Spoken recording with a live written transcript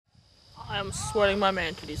I am sweating my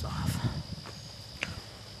man-titties off.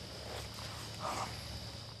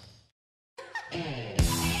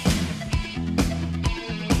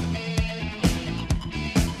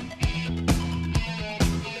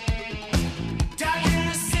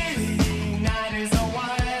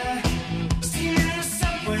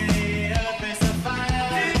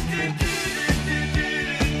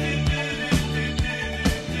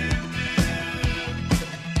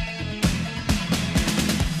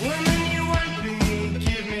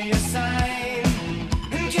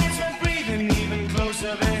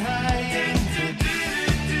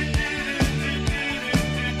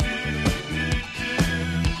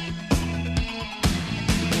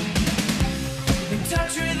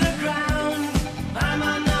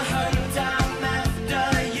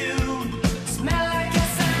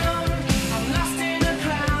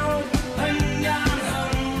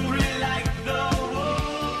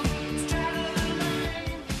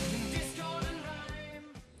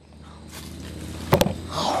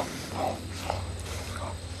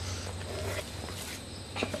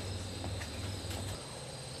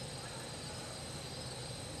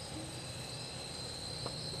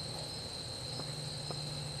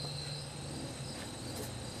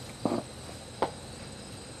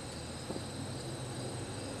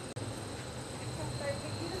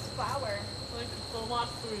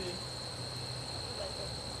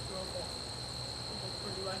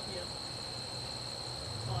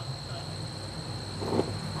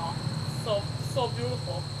 So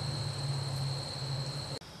beautiful.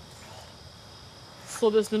 So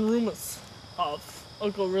there's been rumors of a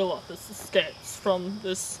gorilla that escapes from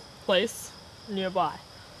this place nearby.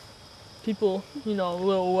 People, you know, a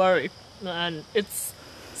little worried, and it's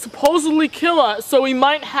supposedly killer, so we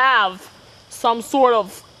might have some sort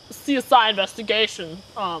of C.S.I investigation.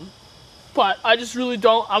 But I just really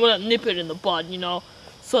don't. I'm gonna nip it in the bud, you know,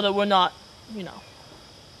 so that we're not, you know.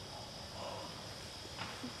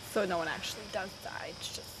 So no one actually does die.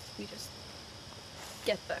 It's just we just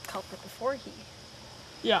get the culprit before he.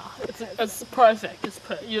 Yeah, it's perfect.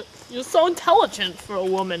 You're so intelligent for a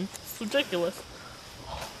woman. It's ridiculous.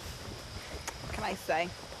 What can I say?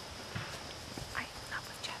 I am not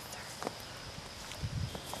with Chester.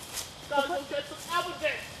 Gotta go get some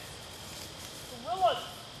evidence. Gorillas.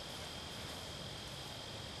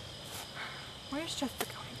 Where's Chester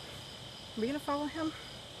going? Are we gonna follow him?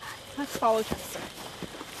 Let's follow Chester.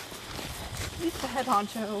 He's the head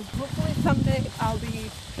honcho. Hopefully someday I'll be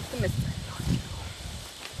the Mr. Head honcho.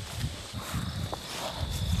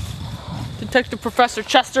 Detective Professor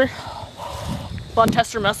Chester Von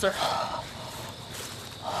Tester Messer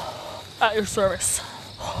at your service.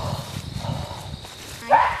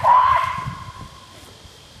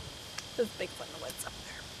 There's Bigfoot in the woods up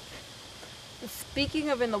there. And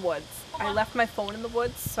speaking of in the woods, I left my phone in the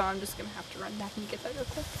woods, so I'm just gonna have to run back and get that real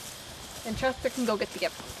quick. And Chester can go get the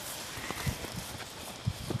gift.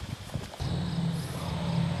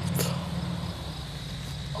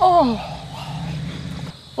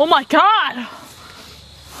 Oh my God!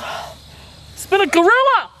 It's been a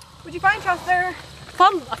gorilla! What'd you find, Chester?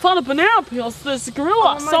 I found a banana peel. There's a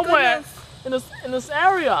gorilla somewhere goodness. in this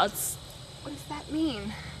area. What does that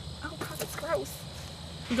mean? Oh God, that's gross.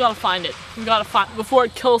 We gotta find it. We gotta find it before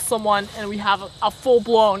it kills someone, and we have a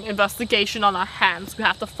full-blown investigation on our hands. We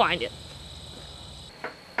have to find it.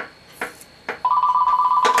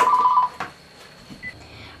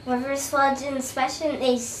 River sludge inspection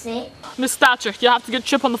agency. Miss Stature, you have to get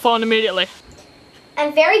Chip on the phone immediately.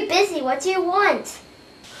 I'm very busy. What do you want?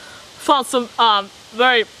 Found some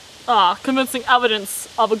very convincing evidence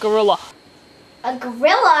of a gorilla. A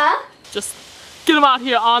gorilla? Just get him out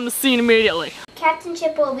here on the scene immediately. Captain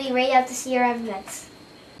Chip will be right out to see your evidence.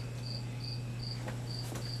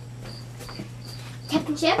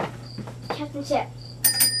 Captain Chip? Captain Chip.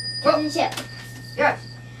 Captain Chip. Yes.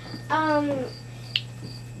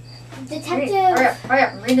 Detective. Hurry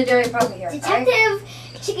up. Read the daily paper here. Detective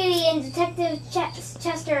Chickadee and Detective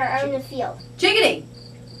Chester are in the field. Chickadee.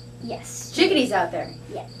 Yes. Chickadee's out there.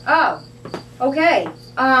 Yeah. Oh. Okay.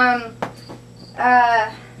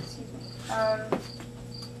 Excuse me.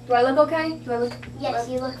 Do I look okay? Yes,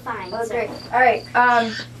 you look fine. Oh, sir. great. All right.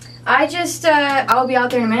 I'll be out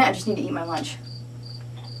there in a minute. I just need to eat my lunch.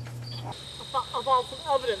 I found some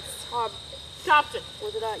evidence. Captain.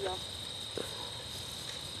 Where's it at, y'all?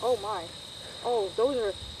 Oh my. Oh, those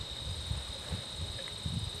are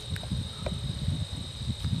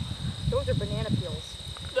banana peels.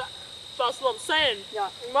 That's what I'm saying. Yeah.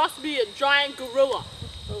 It must be a giant gorilla.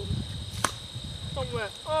 Somewhere.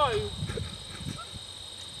 Oh,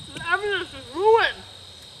 the evidence is ruined.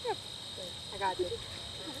 Yep. I got you.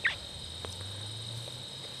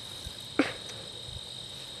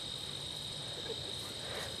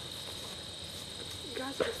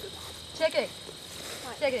 Chickadee.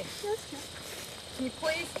 Chickadee. Yes, Chip. Can you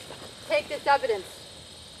please take this evidence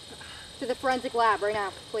to the forensic lab right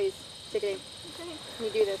now, please? Chickadee. Okay. Can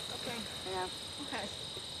you do this? Okay. Right now. Okay.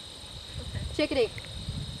 Chickadee,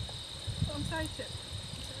 Oh, I'm sorry, Chip.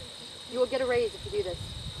 you will get a raise if you do this.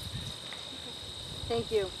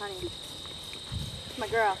 Thank you, honey. It's my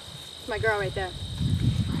girl. It's my girl right there.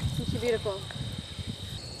 Isn't she beautiful?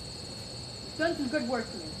 You've done some good work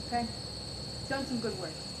for me, okay? You've done some good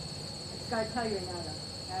work. I just gotta tell you right now,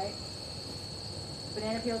 though, alright?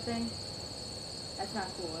 Banana peel thing, that's not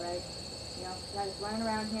cool, alright? You know, you had us running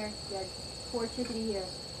around here. You had poor Chickadee here,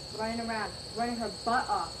 running around, running her butt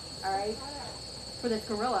off, alright? For this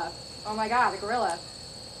gorilla. Oh my god, the gorilla.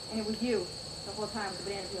 And it was you the whole time with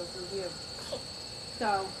the banana peels. It was you.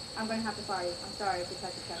 So, I'm going to have to fire you. I'm sorry,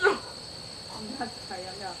 Detective Chester. I'm not sorry,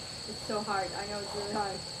 I know. It's so hard. I know it's really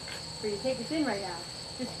hard for you to take this in right now.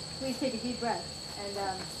 Just please take a deep breath. And,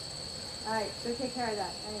 alright, go take care of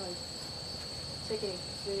that. Anyways. Chickadee,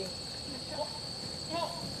 sweetie. I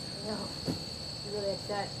know. You're really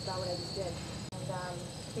upset about what I just did. And, I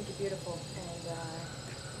think you're beautiful. And,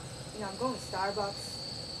 you know, I'm going to Starbucks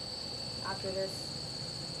after this.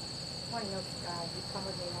 I want to know if you come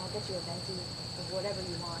with me and I'll get you a venti of whatever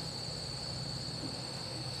you want.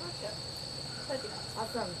 Gotcha.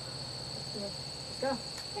 Awesome. Let's go.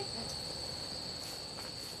 Okay.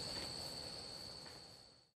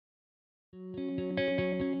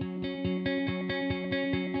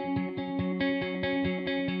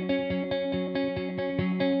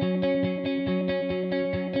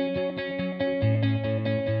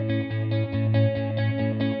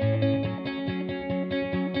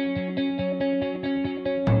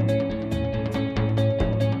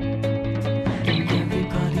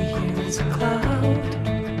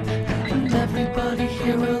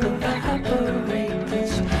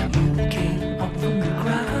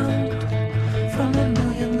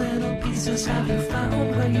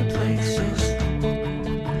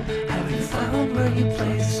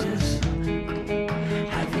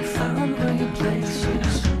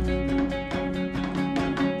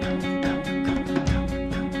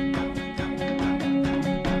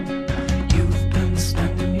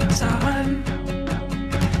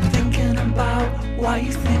 Why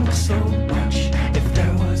you think so much? If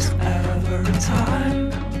there was ever a time,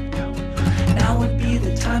 now would be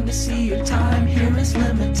the time to see your time here is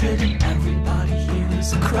limited, and everybody here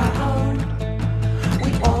is a crowd.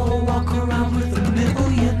 We all walk around with